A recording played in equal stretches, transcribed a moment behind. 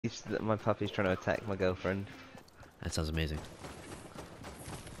My puppy's trying to attack my girlfriend. That sounds amazing.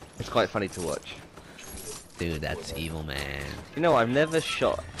 It's quite funny to watch. Dude, that's evil, man. You know, I've never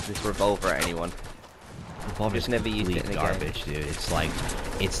shot this revolver at anyone. Revolver's Just never used it in a garbage, dude. It's like,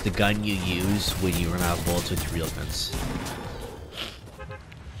 it's the gun you use when you run out of bullets with real guns.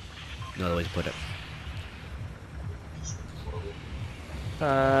 No other way to put it.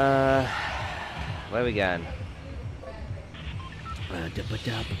 Where we going? The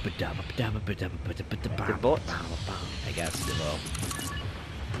bot? I guess the low.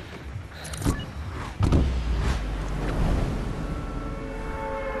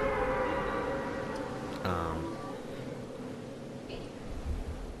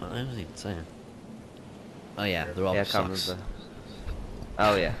 What was he saying? Oh yeah, they're all sucks.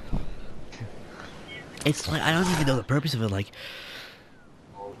 Oh yeah. It's like, I don't even know the purpose of it. Like,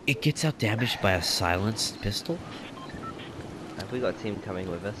 it gets out damaged by a silenced pistol. Have we got a team coming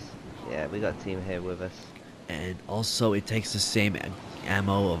with us? Yeah, we got a team here with us. And also, it takes the same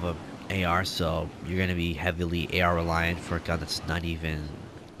ammo of a AR, so you're gonna be heavily AR reliant for a gun that's not even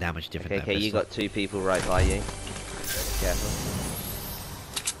that much different. Okay, you got two people right by you. Careful.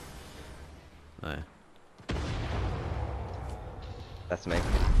 Oh, yeah. That's me.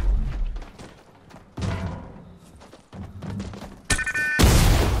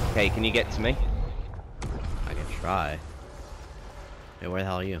 Okay, can you get to me? I can try. Hey, where the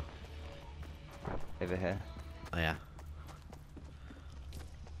hell are you? Over here. Oh yeah.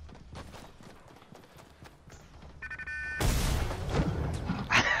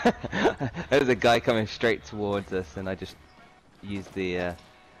 There's a guy coming straight towards us, and I just used the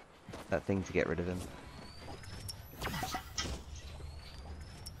that thing to get rid of him.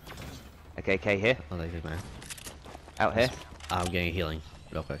 Okay, here. Oh, thank you, man. Out here. I'm getting healing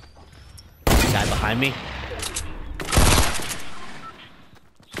real quick. Guy behind me.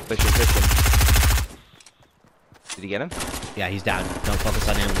 Push him. Did you get him? Yeah, he's down. Don't focus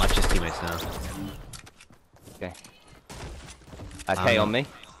on him. Watch his teammates now. Okay. Okay, on me.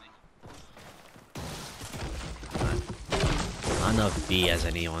 I don't know if B has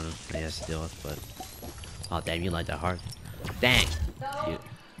anyone he has to deal with, but... Oh, damn, you lied that hard. Dang! You...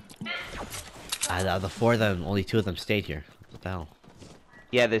 Out of the four of them, only two of them stayed here. What the hell?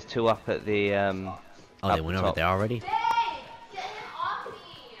 Yeah, there's two up at the, Oh, they went over there already?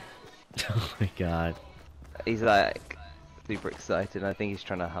 Oh my god. He's like, super excited. I think he's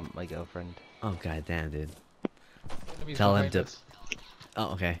trying to hunt my girlfriend. Oh god damn, dude. Tell him to...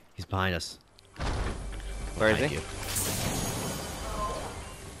 Oh, okay. He's behind us. Where is he? You.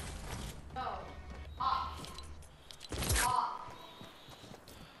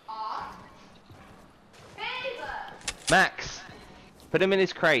 Max! Put him in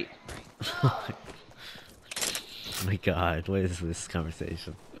his crate. Oh my god, what is this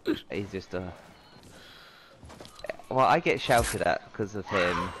conversation? He's just well, I get shouted at because of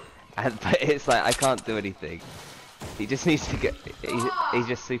him, but it's like I can't do anything. He just needs to get. He's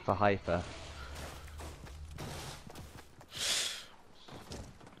just super hyper.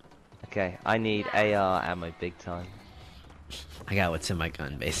 Okay, I need AR ammo big time. I got what's in my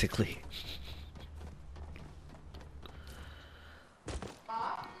gun, basically.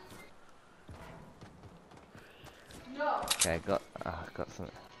 Okay, got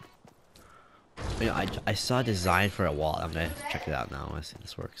something. You know, I saw a design for a wall. I'm gonna check it out now. I see if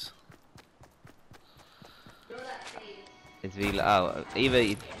this works. It's V. Oh,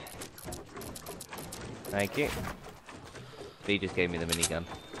 Eva. Thank you. V just gave me the minigun.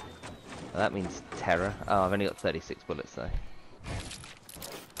 Well, that means terror. Oh, I've only got 36 bullets though.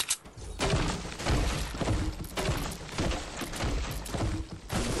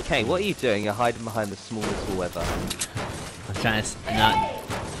 Okay, what are you doing? You're hiding behind the smallest wall ever. I'm trying to not.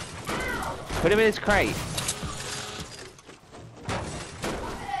 Put him in his crate.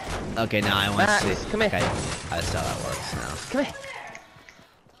 Okay, now I want to see. Come here. Okay, I see how that works now. Come here.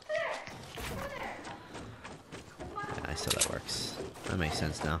 Yeah, I see how that works. That makes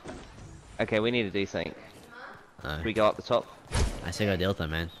sense now. Okay, we need to do something. Should we go up the top? I say go deal with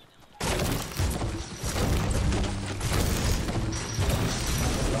them, man.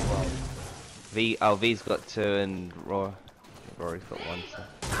 V's got two and Rory's got one. So.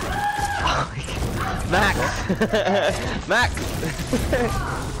 Oh Max! Max!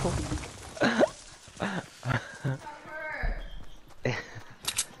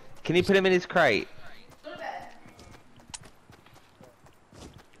 Can you put him in his crate?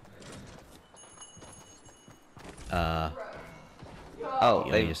 Oh,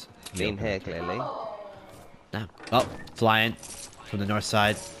 they've been here clearly. No. Oh, flying from the north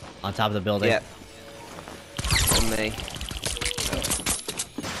side, on top of the building. Yep. On me.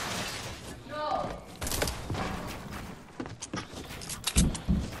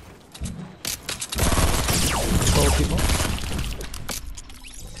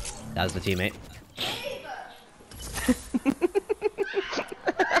 That was the teammate.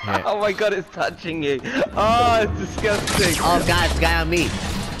 Oh my god, it's touching you. Oh, it's disgusting. Oh god, it's a guy on me.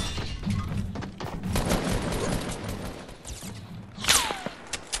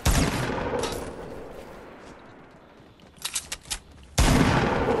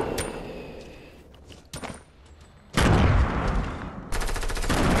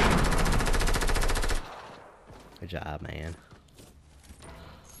 Good job, man.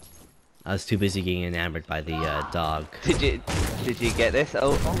 I was too busy getting enamored by the dog. Did you get this?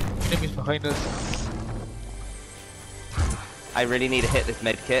 Oh. Enemies behind us. I really need to hit this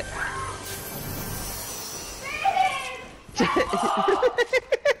med kit.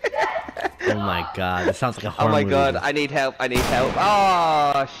 Oh my god, this sounds like a horror Oh my movie. god, I need help, I need help.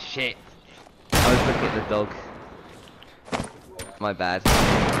 Oh shit. I was looking at the dog. My bad.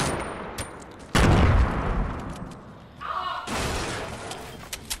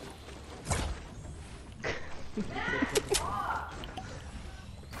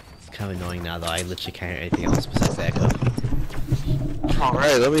 It's kind of annoying now though, I literally can't hear anything else besides the echo.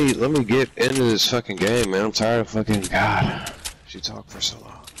 Alright, let me get into this fucking game, man. I'm tired of fucking God. She talked for so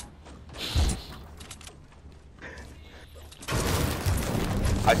long.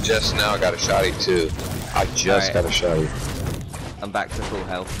 I just now got a shotty too. I just got a shotty. I'm back to full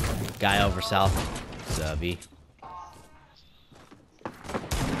health. Guy over south. It's V. I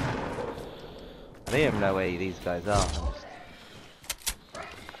don't even know where these guys are.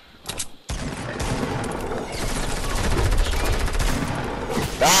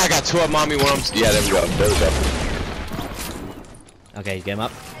 Ah, I got two of them on me. One of them. Yeah, there we go. There we go. Okay, get him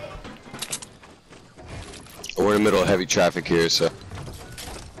up. We're in the middle of heavy traffic here, so.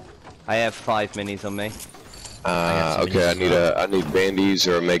 I have 5 minis on me. Okay, I need bandies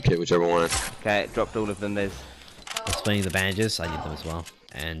or a med kit, whichever one. Okay, dropped all of them. There's. Explaining the bandages, I need them as well.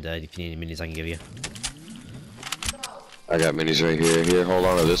 And if you need any minis, I can give you. I got minis right here. Here, hold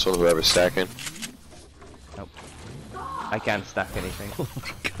on to this one, whoever's stacking. Nope. I can't stack anything. Oh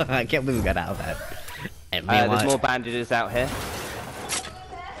my god, I can't believe we got out of that. And There's more bandages out here.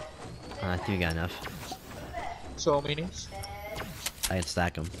 I think we got enough. So minis. I can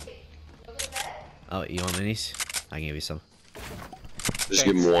stack them. Oh, you want minis? I can give you some. Just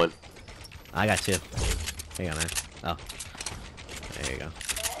give him one. I got 2. Here you go, man. Oh. There you go.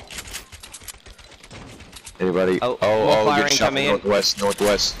 Anybody? Oh, Oh, firing get shot from coming in. northwest,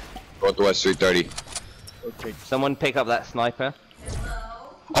 330. Okay. Someone pick up that sniper.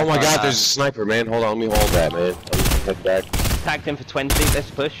 Oh my god, there's a sniper, man. Hold on, let me hold that, man. Head back. Tagged him for 20. Let's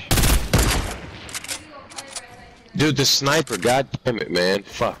push. Dude, the sniper, god damn it, man.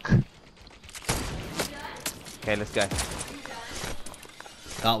 Fuck. Okay, let's go.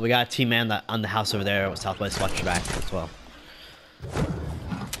 Oh, we got a team man on the house over there, southwest. Watch your back as well.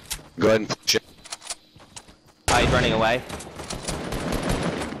 Go ahead and push it. Oh, he's running away.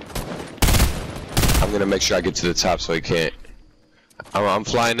 I'm gonna make sure I get to the top so he can't. I'm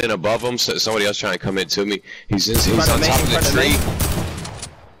flying in above him, so somebody else trying to come in to me. He's on top of the tree.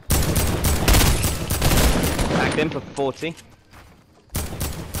 Tagged him for 40.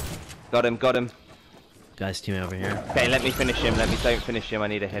 Got him, got him. Guys, team over here. Okay, let me finish him. Don't finish him. I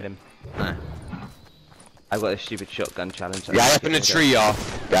need to hit him. Alright. I've got a stupid shotgun challenge. Guy up in the tree, y'all.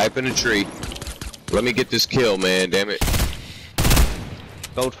 Guy up in the tree. Let me get this kill, man. Damn it.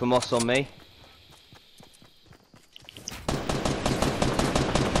 Gold for Moss on me.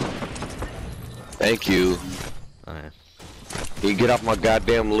 Thank you. Alright. You get off my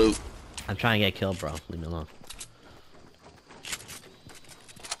goddamn loot. I'm trying to get killed, bro. Leave me alone.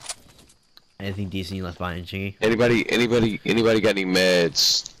 Anything decent you left behind, Chingy? Anybody got any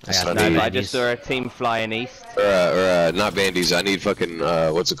meds? I got That's what none. need. I just saw a team flying east. Or not bandies. I need fucking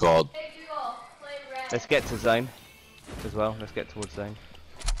what's it called? Let's get to zone as well. Let's get towards zone.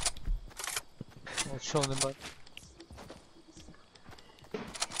 I'll show them back.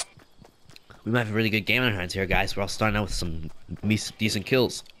 We might have a really good game on our hands here, guys. We're all starting out with some decent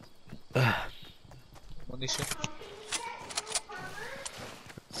kills. Munition.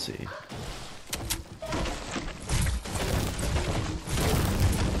 Let's see.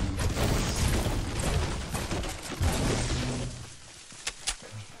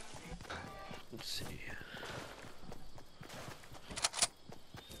 Let's see.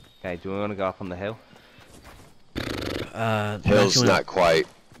 Okay, do we want to go up on the hill? Hill's not quite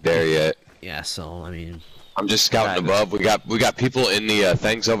there yet. Yeah, so I mean, I'm just scouting above. We got people in the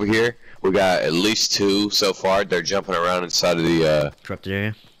things over here. We got at least 2 so far. They're jumping around inside of the corrupted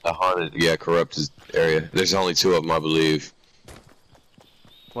area. haunted, corrupted area. There's only 2 of them, I believe.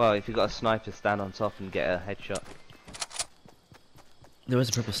 Well, if you've got a sniper, stand on top and get a headshot. There was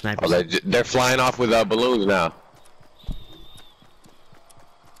a purple sniper. Oh, they're flying off with balloons now.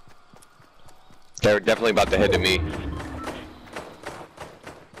 They're definitely about to head to me.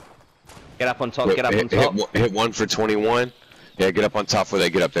 Get up on top, get up on top. Hit one for 21. Yeah, get up on top before they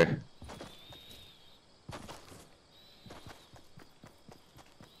get up there.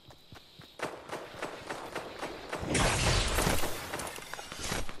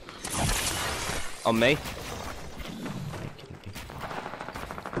 On me.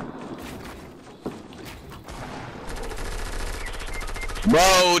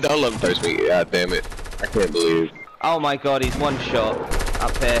 Bro, don't let him thirst me. God damn it. I can't believe. Oh my god, he's one shot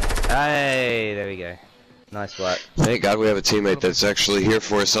up here. Hey, there we go. Nice work. Thank God we have a teammate that's actually here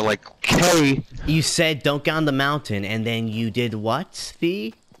for us. I'm like, okay. You said don't get on the mountain, and then you did what,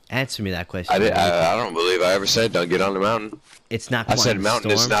 V? Answer me that question. I don't believe I ever said don't get on the mountain. It's not. I said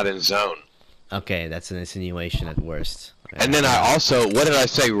mountain storm. is not in zone. Okay, that's an insinuation at worst. And then I also, what did I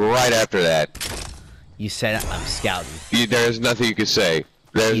say right after that? You said I'm scouting. There's nothing you could say.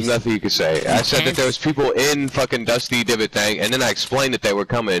 There's nothing you could say. I said that there was people in fucking Dusty Divot thing, and then I explained that they were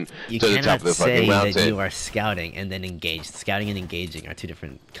coming to the top of the fucking mountain. You cannot say that you are scouting and then engaged. Scouting and engaging are two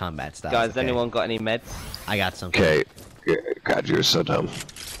different combat styles. Guys, anyone got any meds? I got some. Okay. God, you're so dumb.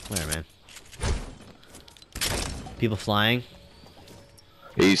 Where, man? People flying.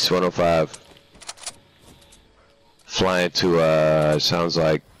 East 105. Flying to sounds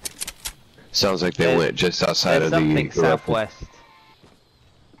like they went just outside of the something southwest.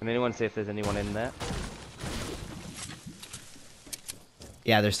 Can anyone see if there's anyone in there?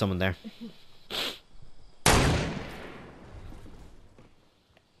 Yeah, there's someone there.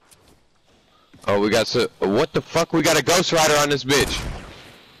 Oh, we got what the fuck? We got a Ghost Rider on this bitch.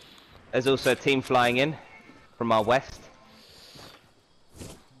 There's also a team flying in from our west.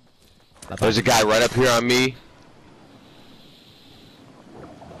 There's a guy right up here on me.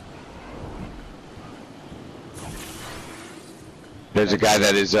 There's a guy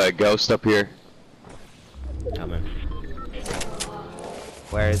that is a ghost up here. Coming.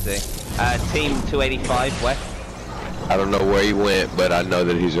 Where is he? Team 285 west. I don't know where he went, but I know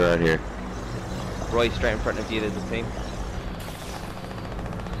that he's around here. Roy, straight in front of you, there's a team.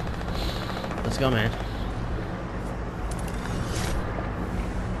 Let's go, man.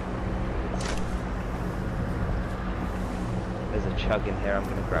 There's a chug in here, I'm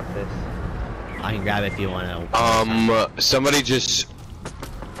gonna grab this. I can grab it if you want to. Somebody just...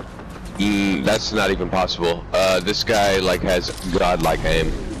 that's not even possible. This guy, like, has godlike aim.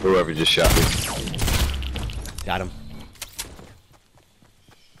 Whoever just shot me. Got him.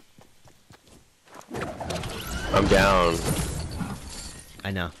 I'm down. I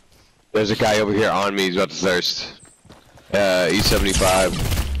know. There's a guy over here on me, he's about to thirst. E75.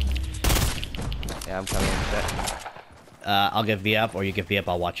 Yeah, I'm coming in set. I'll get V up, or you get V up,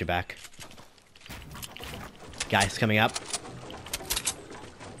 I'll watch your back. Guys coming up.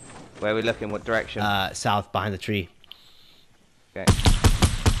 Where are we looking? What direction? South, behind the tree. Okay.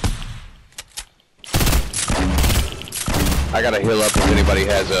 I gotta heal up if anybody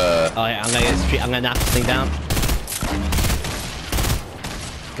has a... Oh yeah, I'm gonna get this tree. I'm gonna knock this thing down.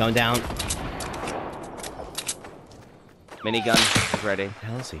 Going down. Minigun is ready. Where the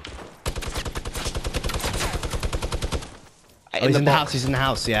hell is he? In He's the in the box. house. He's in the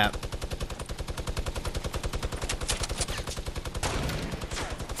house. Yeah.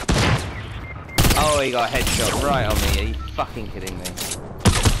 Oh, he got a headshot right on me. Are you fucking kidding me?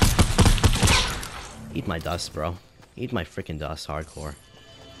 Eat my dust, bro. Eat my freaking dust, hardcore.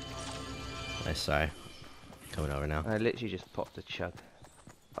 Nice, sorry. Coming over now. I literally just popped a chug.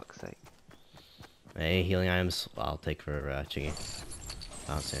 Fuck's sake. Hey, healing items. I'll take for Chingy.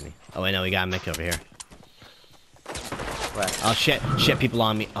 I don't see any. Oh wait, no, we got a Mick over here. Where? Oh shit! Shit! People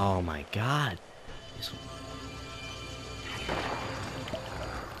on me. Oh my god.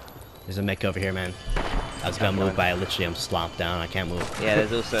 There's a Mick over here, man. I was gonna move, but I literally am slomped down. I can't move. Yeah,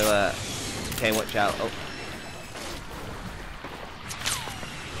 there's also okay, watch out. Oh.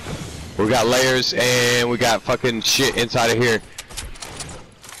 We got layers and we got fucking shit inside of here.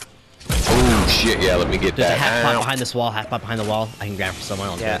 Oh shit, yeah, let me get There's that. a half pot behind this wall, half pot behind the wall. I can grab for someone,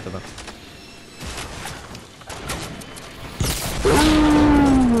 I'll Yeah. give it to them.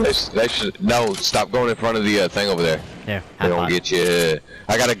 They should, no, stop going in front of the thing over there. Here, They half don't pot. get you.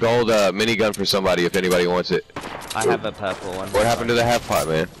 I got a gold minigun for somebody if anybody wants it. I have a purple one. What happened to the half pot,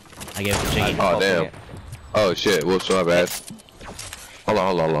 man? I gave it to Chingy. Oh damn. Oh shit, whoops, my bad. Hold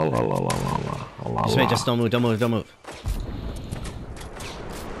on. Just wait, just don't move, don't move, don't move.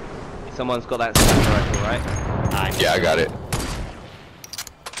 Someone's got that sniper rifle, right? Yeah, I got it.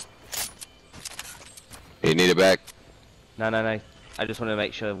 You need it back? No. I just want to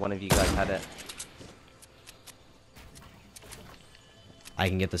make sure one of you guys had it. I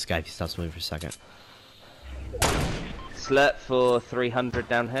can get this guy if he stops moving for a second. Slurp for 300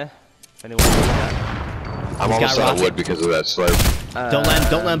 down here. If anyone wants that. I'm almost out of wood because of that slurp. Don't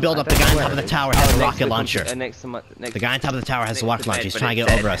let him build up. The guy on top of the tower has a rocket launcher. The guy on top of the tower has a rocket launcher. He's trying to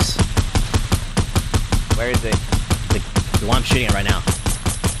get over us. Where is he? The one I'm shooting at right now.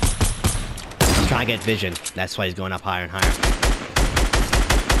 He's trying to get vision. That's why he's going up higher and higher.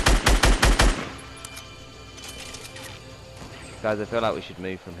 Guys, I feel like we should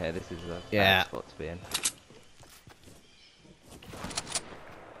move from here. This is a bad spot to be in.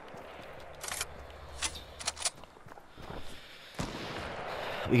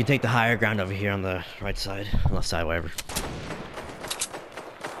 We can take the higher ground over here on the right side, left side, whatever.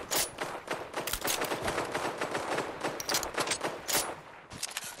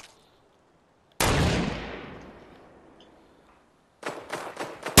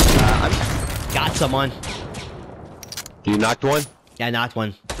 Got someone. You knocked one? Yeah, I knocked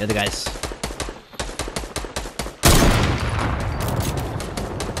one. The other guys.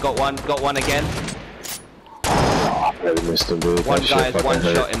 Got one again. I missed him, dude. One guy has one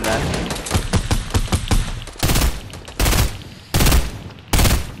shot in there.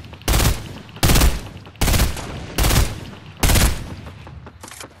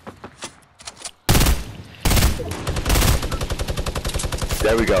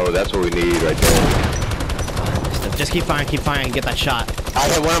 There we go. That's what we need right there. Just keep firing, and get that shot. I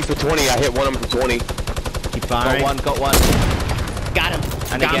hit one of them for 20. I hit one of them for 20. Keep firing. Got one. Got him.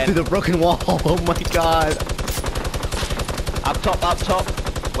 And got again. him through the broken wall. Oh my god. Up top,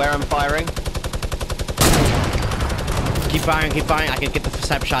 where I'm firing. Keep firing. I can get the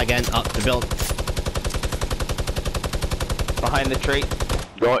sniper shot again. Up the build. Behind the tree.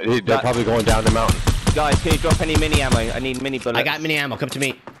 They're probably going down the mountain. Guys, can you drop any mini ammo? I need mini bullets. I got mini ammo. Come to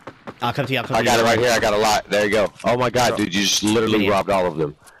me. I'll come to you. I got it right here. I got a lot. There you go. Oh my god, dude, you just literally robbed all of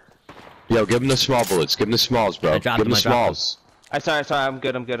them. Yo, give him the small bullets. Give him the smalls, bro. Give him the smalls. Sorry, I'm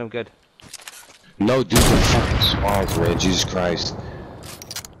good. No, dude, the fucking smalls, man. Jesus Christ.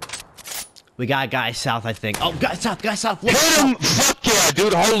 We got a guy south, I think. Oh, guy south. Look, hit him! Fuck yeah,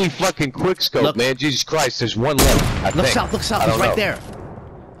 dude. Holy fucking quick scope, man. Jesus Christ, there's one left. Look south. He's right there.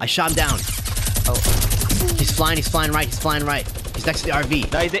 I shot him down. Oh. He's flying right. He's next to the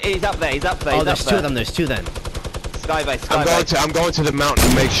RV. No, he's up there. Oh, there's two of them. Skybase. I'm going to the mountain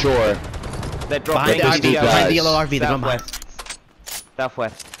to make sure. They're dropping behind the yellow RV. They're going behind.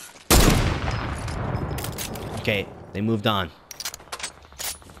 Southwest. Okay, they moved on.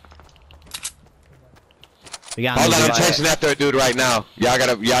 Hold on, I'm chasing after a dude right now. Y'all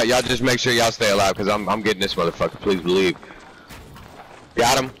just make sure y'all stay alive, cause I'm getting this motherfucker. Please believe.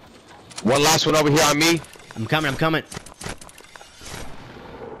 Got him. One last one over here on me. I'm coming.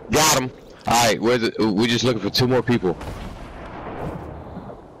 Got him. All right, we're just looking for 2 more people.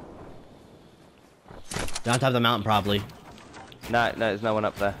 Down top of the mountain, probably. No, there's no one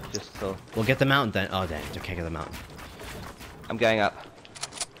up there. Just so. We'll get the mountain then. Oh dang, I can't get the mountain. I'm going up.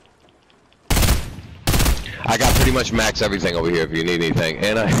 I got pretty much max everything over here if you need anything,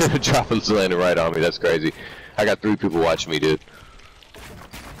 and I dropping's landing right on me. That's crazy. I got 3 people watching me, dude.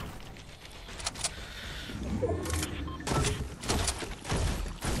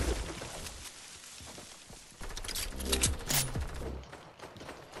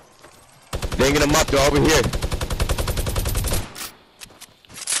 Dinging them up, they're over here.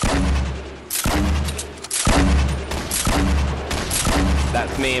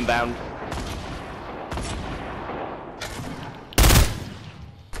 That's me inbound.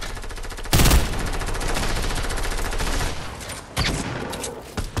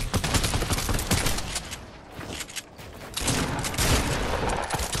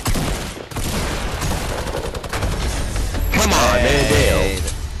 Come on, man, damn.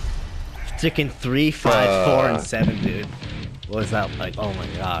 Sticking 3, 5, 4, and 7, dude. What was that like? Oh my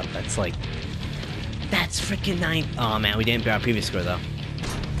god, that's like... That's freaking 9. Oh man, we didn't beat our previous score though.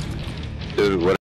 Dude, what